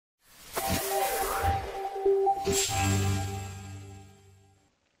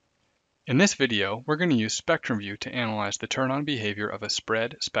In this video, we're going to use spectrum view to analyze the turn-on behavior of a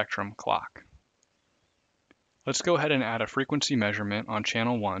spread spectrum clock. Let's go ahead and add a frequency measurement on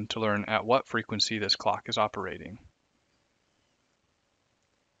channel 1 to learn at what frequency this clock is operating.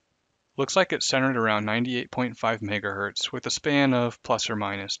 Looks like it's centered around 98.5 MHz with a span of plus or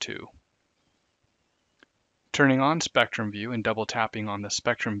minus 2. Turning on spectrum view and double tapping on the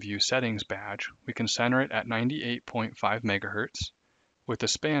spectrum view settings badge, we can center it at 98.5 MHz with a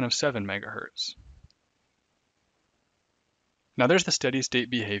span of 7 MHz. Now there's the steady state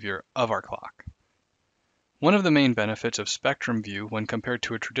behavior of our clock. One of the main benefits of spectrum view when compared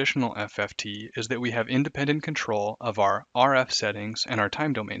to a traditional FFT is that we have independent control of our RF settings and our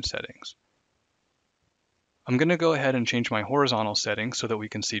time domain settings. I'm going to go ahead and change my horizontal settings so that we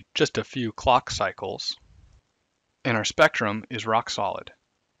can see just a few clock cycles. And our spectrum is rock solid.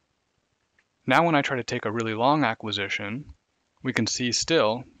 Now when I try to take a really long acquisition, we can see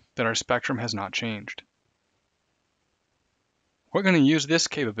still that our spectrum has not changed. We're going to use this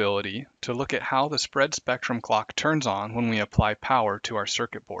capability to look at how the spread spectrum clock turns on when we apply power to our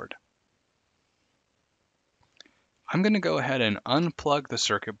circuit board. I'm going to go ahead and unplug the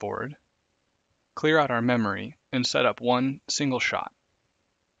circuit board, clear out our memory, and set up one single shot.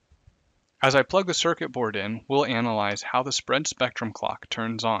 As I plug the circuit board in, we'll analyze how the spread spectrum clock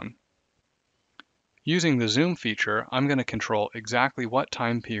turns on. Using the zoom feature, I'm going to control exactly what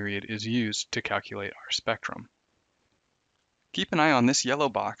time period is used to calculate our spectrum. Keep an eye on this yellow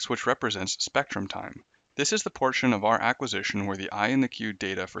box which represents spectrum time. This is the portion of our acquisition where the I and the Q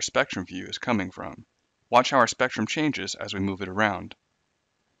data for spectrum view is coming from. Watch how our spectrum changes as we move it around.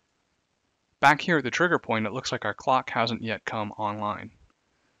 Back here at the trigger point, it looks like our clock hasn't yet come online.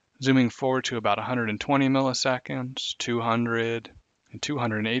 Zooming forward to about 120 milliseconds, 200, and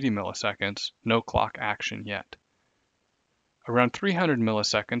 280 milliseconds, no clock action yet. Around 300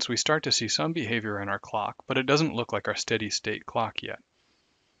 milliseconds, we start to see some behavior in our clock, but it doesn't look like our steady state clock yet.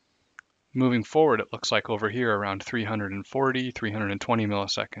 Moving forward, it looks like over here around 340, 320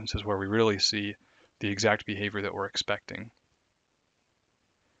 milliseconds is where we really see the exact behavior that we're expecting.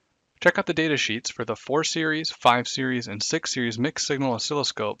 Check out the data sheets for the 4 series, 5 series, and 6 series mixed signal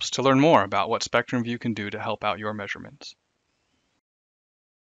oscilloscopes to learn more about what spectrum view can do to help out your measurements.